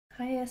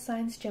Hi air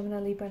signs, Gemini,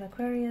 Libra and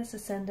Aquarius,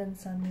 Ascendant,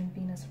 Sun, Moon,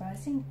 Venus,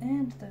 Rising,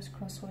 and those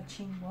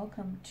cross-watching,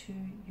 welcome to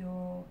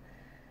your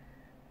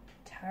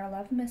Tarot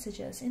Love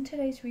Messages. In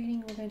today's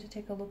reading, we're going to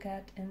take a look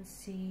at and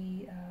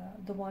see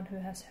the one who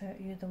has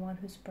hurt you, the one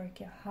who's broke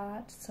your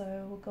heart.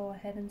 So we'll go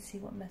ahead and see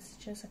what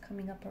messages are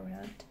coming up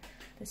around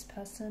this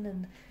person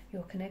and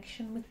your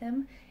connection with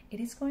them.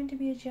 It is going to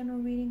be a general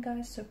reading,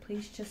 guys, so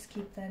please just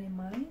keep that in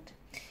mind.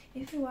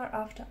 If you are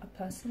after a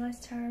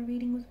personalized tarot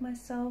reading with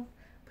myself,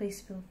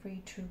 please feel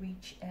free to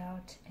reach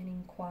out and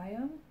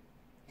inquire.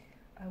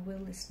 I will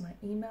list my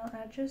email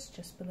address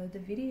just below the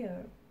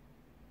video.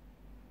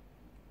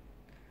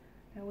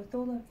 Now, with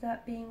all of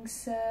that being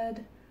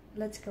said,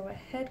 let's go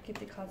ahead, give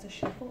the cards a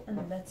shuffle,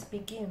 and let's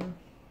begin.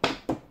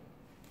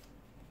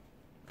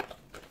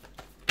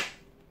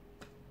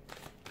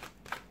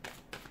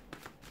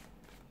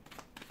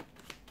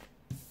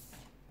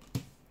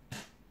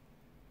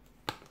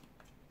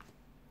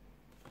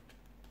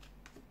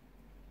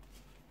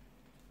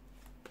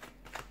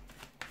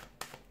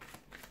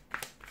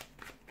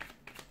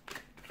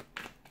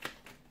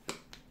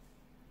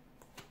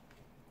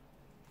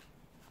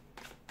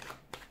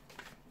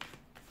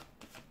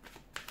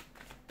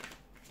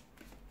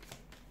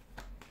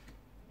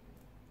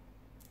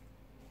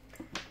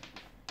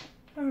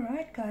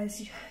 Alright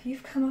guys,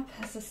 you've come up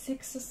as the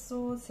Six of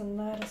Swords, the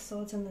Knight of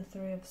Swords, and the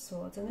Three of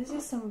Swords. And this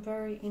is some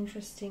very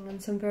interesting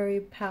and some very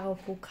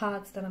powerful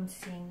cards that I'm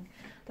seeing.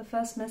 The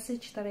first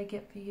message that I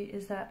get for you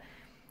is that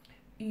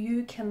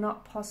you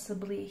cannot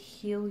possibly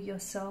heal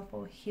yourself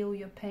or heal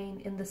your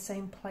pain in the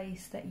same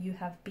place that you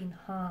have been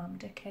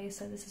harmed. Okay,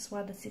 so this is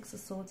why the Six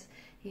of Swords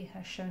here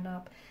has shown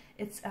up.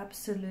 It's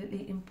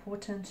absolutely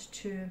important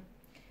to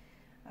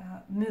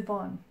move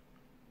on.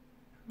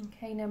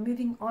 Okay, now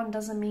moving on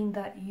doesn't mean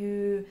that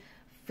you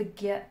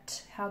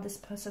forget how this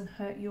person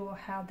hurt you or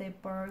how they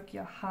broke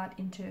your heart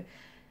into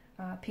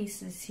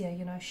pieces here,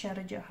 you know,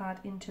 shattered your heart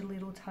into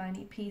little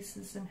tiny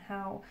pieces, and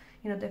how,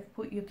 you know, they've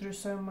put you through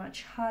so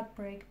much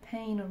heartbreak,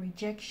 pain, or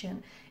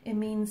rejection. It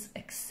means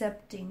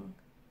accepting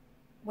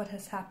what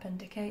has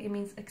happened, okay? It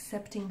means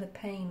accepting the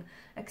pain,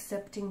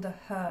 accepting the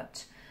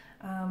hurt.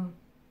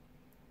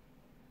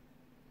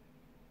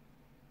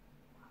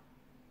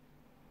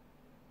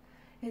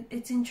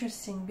 It's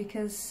interesting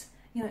because,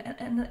 you know,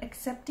 and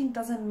accepting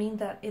doesn't mean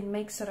that it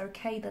makes it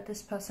okay that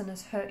this person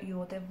has hurt you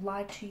or they've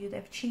lied to you,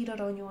 they've cheated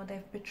on you, or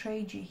they've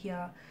betrayed you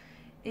here.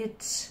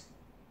 It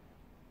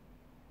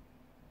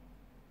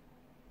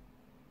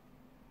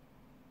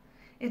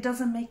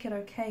doesn't make it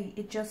okay.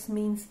 It just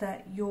means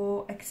that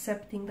you're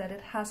accepting that it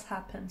has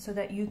happened so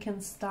that you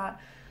can start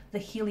the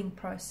healing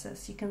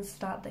process. You can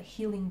start the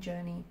healing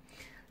journey.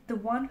 The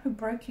one who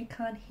broke you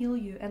can't heal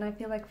you, and I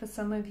feel like for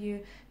some of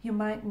you, you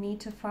might need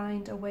to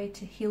find a way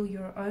to heal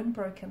your own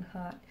broken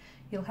heart.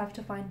 You'll have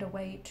to find a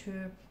way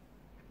to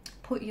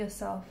put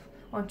yourself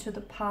onto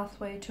the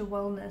pathway to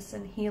wellness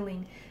and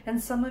healing.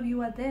 And some of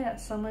you are there.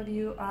 Some of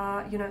you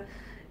are, you know,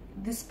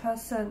 this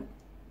person,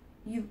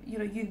 you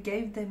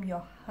gave them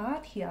your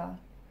heart here.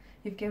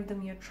 You gave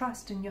them your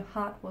trust, and your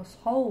heart was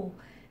whole.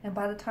 And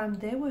by the time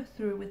they were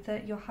through with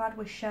it, your heart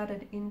was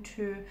shattered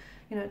into,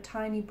 you know,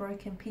 tiny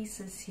broken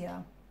pieces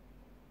here.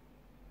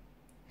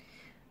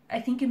 I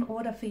think in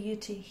order for you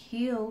to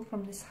heal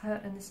from this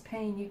hurt and this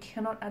pain, you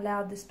cannot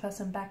allow this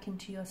person back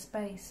into your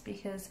space,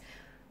 because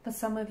for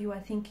some of you, I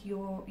think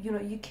you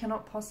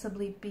cannot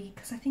possibly be,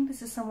 because I think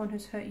this is someone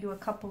who's hurt you a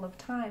couple of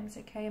times,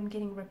 okay? I'm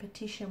getting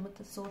repetition with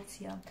the swords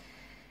here.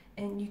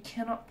 And you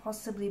cannot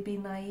possibly be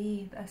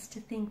naive as to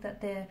think that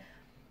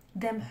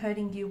them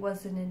hurting you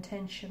wasn't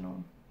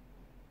intentional.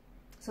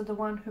 So the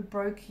one who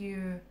broke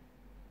you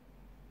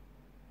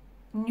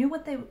knew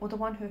what or the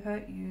one who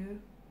hurt you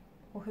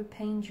or who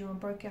pained you and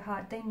broke your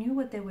heart, they knew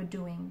what they were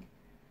doing.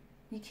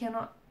 You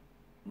cannot,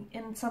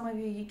 and some of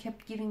you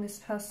kept giving this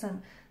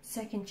person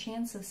second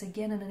chances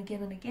again and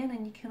again and again,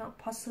 and you cannot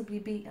possibly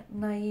be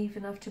naive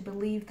enough to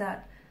believe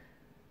that,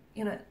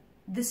 you know,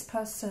 this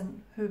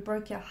person who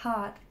broke your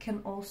heart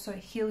can also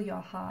heal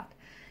your heart.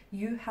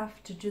 You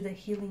have to do the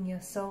healing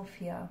yourself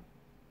here.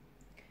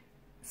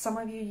 Some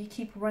of you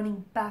keep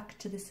running back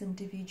to this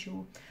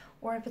individual,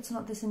 or if it's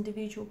not this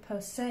individual per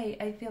se,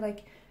 I feel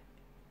like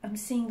I'm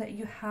seeing that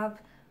you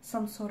have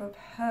some sort of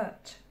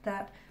hurt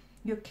that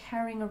you're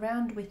carrying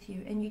around with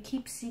you, and you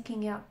keep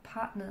seeking out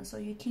partners, or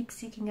you keep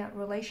seeking out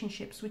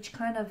relationships which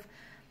kind of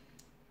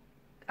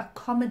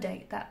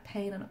accommodate that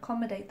pain and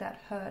accommodate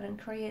that hurt and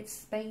create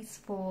space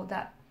for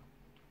that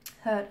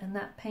hurt and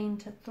that pain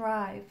to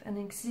thrive and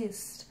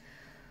exist.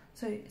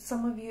 So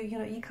some of you, you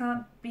know, you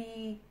can't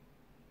be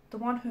the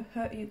one who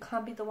hurt you,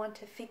 can't be the one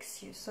to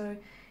fix you. So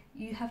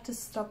you have to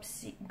stop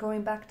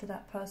going back to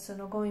that person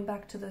or going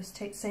back to those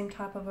same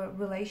type of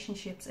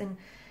relationships and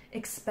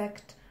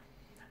expect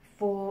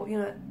for, you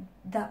know,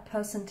 that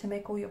person to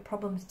make all your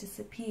problems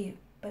disappear.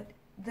 But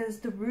there's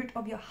the root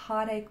of your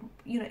heartache.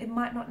 You know, it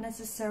might not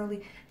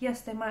necessarily,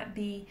 yes, they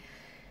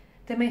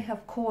may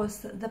have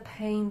caused the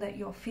pain that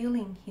you're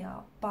feeling here,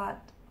 but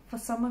for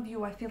some of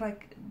you, I feel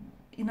like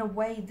in a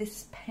way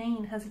this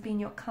pain has been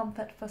your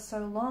comfort for so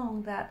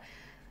long that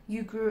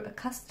you grew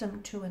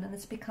accustomed to it and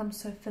it's become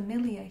so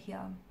familiar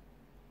here.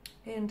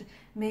 And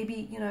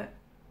maybe, you know,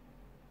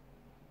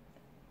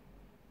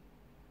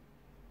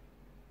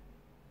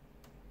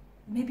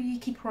 maybe you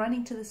keep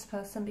running to this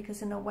person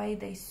because in a way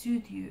they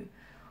soothe you,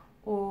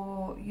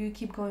 or you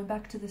keep going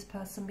back to this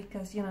person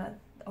because, you know,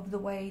 of the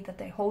way that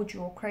they hold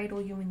you or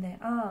cradle you in their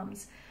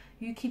arms.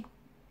 You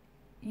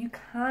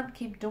can't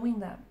keep doing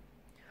that.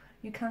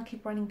 You can't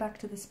keep running back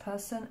to this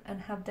person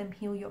and have them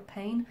heal your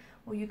pain,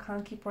 or you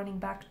can't keep running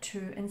back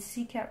to and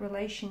seek out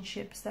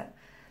relationships that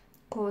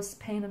cause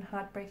pain and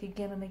heartbreak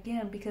again and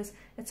again, because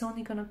it's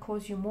only going to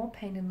cause you more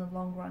pain in the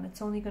long run.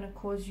 It's only going to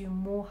cause you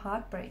more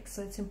heartbreak.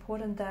 So it's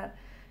important that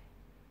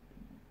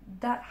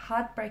that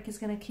heartbreak is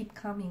going to keep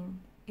coming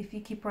if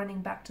you keep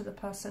running back to the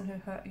person who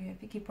hurt you,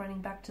 if you keep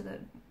running back to the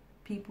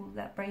people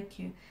that break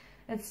you.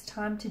 It's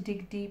time to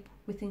dig deep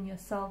within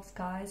yourselves,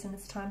 guys, and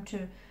it's time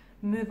to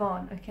move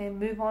on, okay?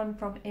 Move on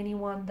from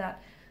anyone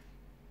that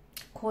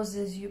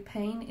causes you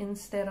pain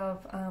instead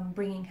of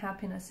bringing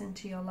happiness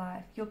into your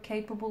life. You're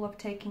capable of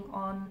taking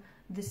on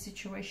this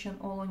situation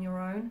all on your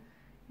own.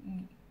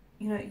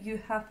 You know, you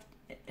have,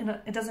 you know,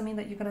 it doesn't mean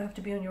that you're going to have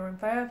to be on your own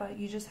forever.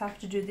 You just have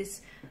to do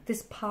this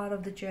part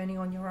of the journey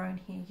on your own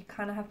here. You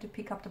kind of have to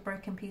pick up the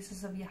broken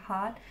pieces of your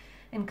heart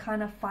and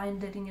kind of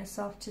find it in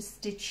yourself to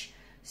stitch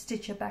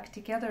it back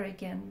together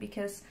again.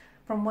 Because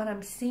from what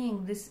I'm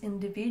seeing, this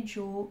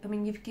individual, I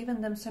mean, you've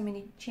given them so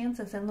many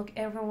chances, and look,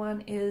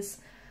 everyone is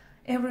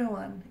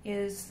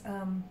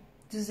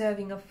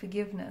deserving of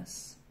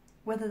forgiveness,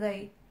 whether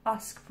they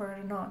ask for it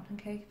or not,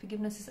 okay?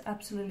 Forgiveness is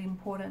absolutely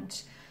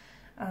important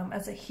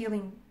as a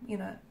healing, you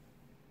know,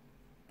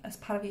 as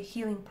part of your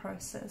healing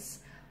process.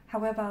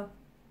 However,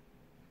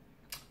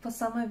 for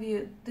some of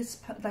you,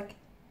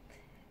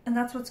 and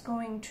that's what's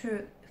going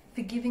to,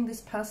 forgiving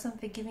this person,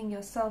 forgiving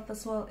yourself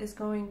as well, is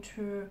going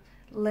to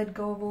let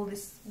go of all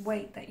this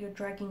weight that you're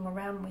dragging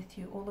around with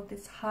you, all of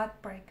this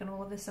heartbreak and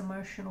all of this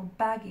emotional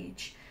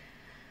baggage.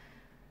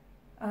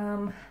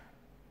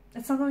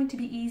 It's not going to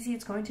be easy.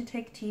 It's going to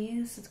take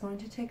tears. It's going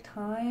to take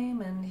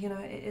time, and you know,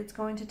 it's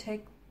going to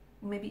take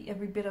maybe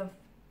every bit of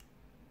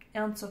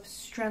ounce of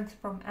strength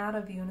from out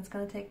of you, and it's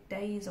going to take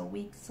days or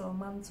weeks or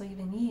months or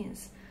even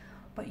years.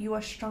 But you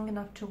are strong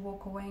enough to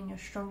walk away, and you're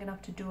strong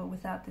enough to do it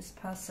without this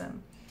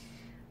person.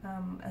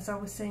 As I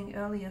was saying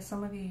earlier,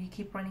 some of you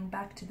keep running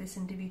back to this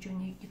individual,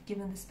 and you've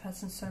given this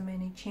person so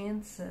many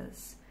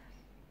chances.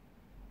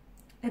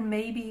 And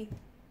maybe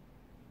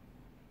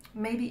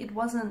it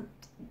wasn't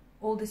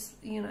all this,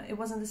 you know, it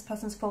wasn't this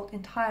person's fault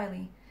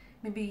entirely.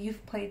 Maybe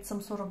you've played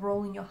some sort of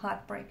role in your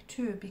heartbreak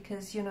too,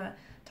 because, you know,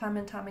 time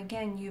and time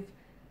again, you've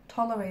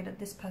tolerated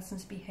this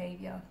person's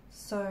behavior.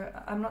 So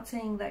I'm not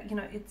saying that, you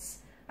know,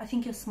 I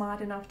think you're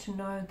smart enough to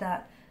know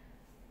that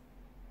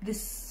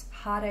this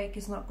heartache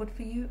is not good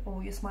for you,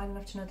 or you're smart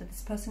enough to know that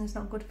this person is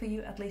not good for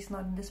you, at least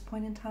not in this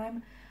point in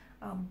time.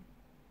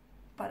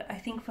 But I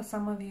think for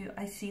some of you,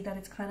 I see that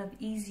it's kind of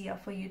easier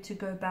for you to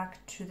go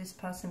back to this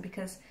person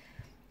because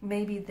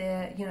maybe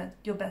they're, you know,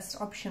 your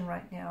best option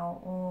right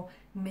now, or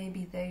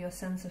maybe they're your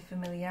sense of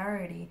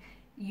familiarity.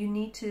 You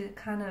need to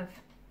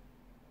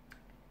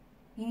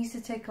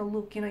take a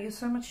look. You know, you're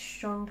so much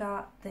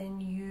stronger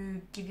than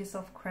you give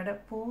yourself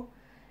credit for.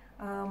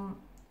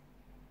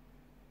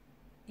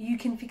 You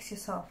can fix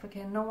yourself,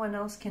 okay? No one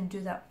else can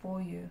do that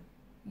for you.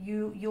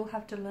 You'll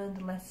have to learn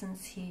the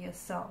lessons here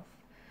yourself.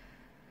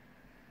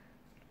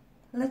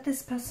 Let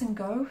this person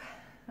go,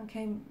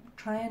 okay?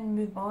 Try and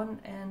move on,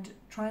 and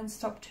try and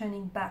stop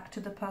turning back to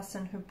the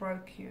person who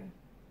broke you.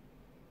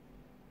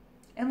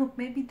 And look,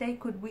 maybe they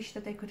could wish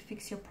that they could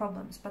fix your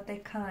problems, but they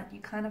can't.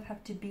 You kind of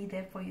have to be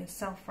there for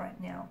yourself right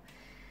now.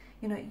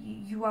 You know,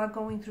 you are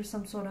going through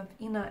some sort of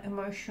inner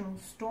emotional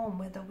storm,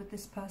 whether with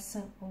this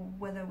person or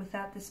whether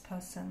without this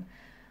person.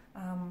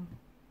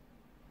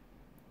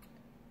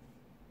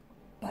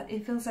 But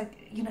it feels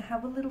like, you know,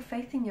 have a little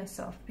faith in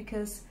yourself,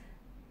 because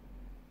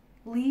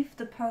leave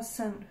the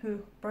person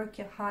who broke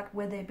your heart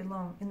where they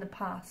belong, in the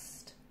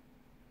past.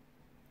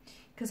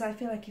 Because I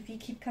feel like if you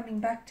keep coming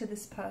back to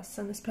this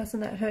person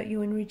that hurt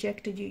you and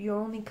rejected you, you're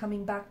only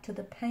coming back to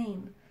the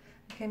pain.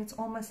 Okay, and it's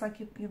almost like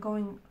you're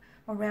going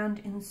around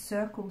in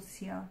circles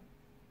here.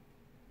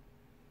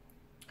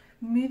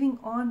 Moving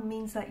on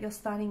means that you're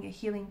starting a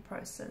healing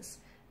process.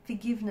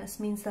 Forgiveness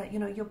means that, you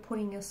know, you're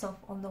putting yourself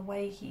on the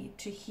way here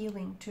to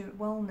healing, to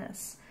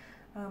wellness.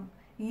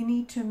 You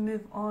need to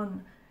move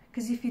on,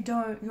 because if you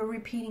don't, you're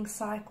repeating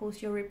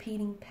cycles, you're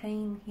repeating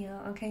pain here,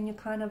 okay? And you're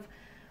kind of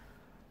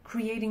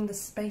creating the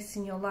space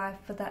in your life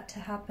for that to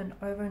happen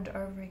over and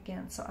over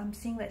again. So I'm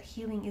seeing that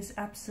healing is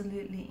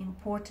absolutely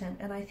important.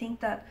 And I think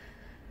that,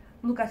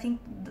 look, I think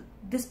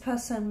this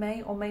person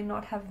may or may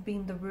not have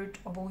been the root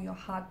of all your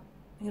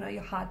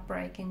your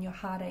heartbreak and your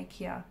heartache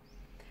here.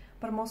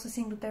 But I'm also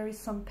seeing that there is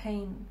some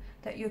pain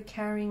that you're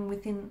carrying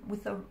within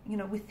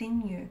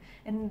you,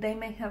 and they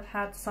may have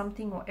had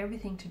something or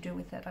everything to do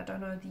with it. I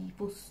don't know the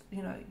full,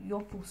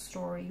 your full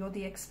story. You're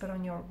the expert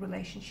on your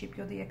relationship.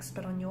 You're the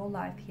expert on your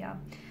life here.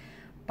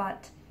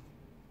 But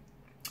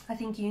I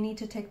think you need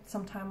to take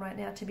some time right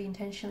now to be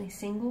intentionally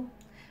single,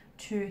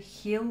 to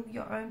heal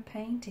your own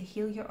pain, to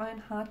heal your own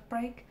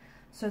heartbreak,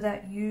 so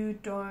that you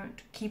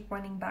don't keep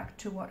running back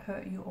to what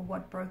hurt you or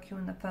what broke you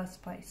in the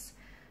first place.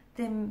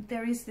 Then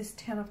there is this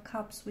 10 of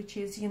Cups, which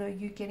is, you know,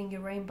 you getting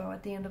your rainbow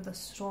at the end of the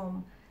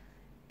storm.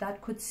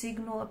 That could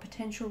signal a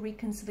potential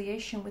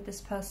reconciliation with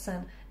this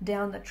person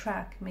down the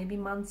track, maybe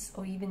months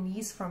or even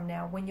years from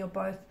now, when you're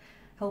both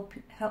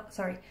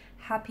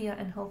happier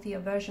and healthier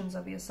versions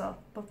of yourself.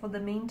 But for the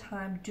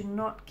meantime, do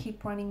not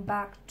keep running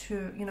back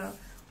to, you know,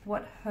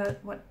 what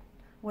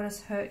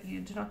has hurt you.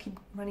 Do not keep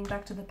running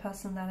back to the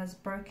person that has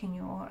broken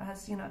you or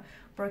has, you know,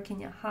 broken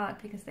your heart,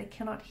 because they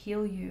cannot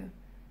heal you.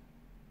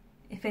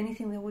 If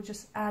anything, they will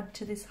just add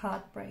to this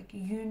heartbreak.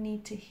 You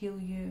need to heal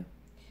you.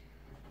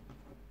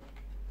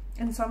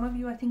 And some of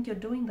you, I think you're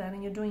doing that,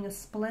 and you're doing a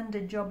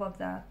splendid job of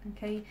that.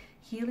 Okay,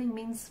 healing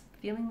means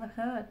feeling the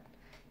hurt.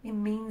 It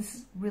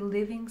means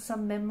reliving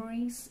some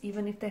memories,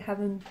 even if they have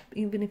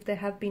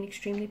been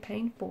extremely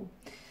painful.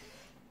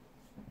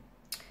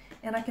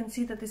 And I can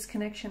see that this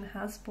connection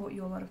has brought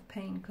you a lot of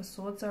pain, because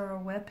swords are a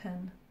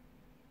weapon.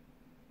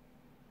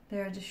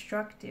 They're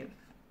destructive.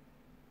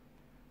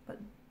 But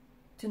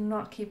do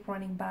not keep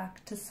running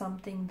back to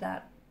something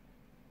that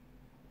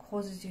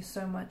causes you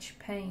so much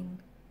pain.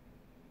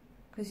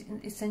 Because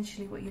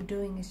essentially what you're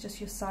doing is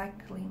just you're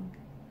recycling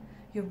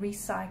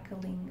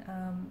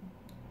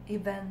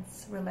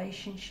events,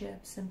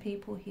 relationships, and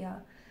people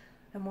here,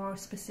 and more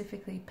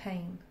specifically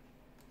pain.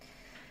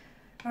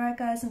 Alright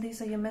guys, and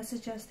these are your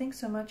messages. Thanks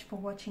so much for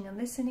watching and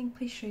listening.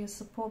 Please show your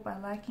support by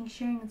liking,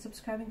 sharing, and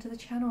subscribing to the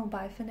channel.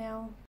 Bye for now.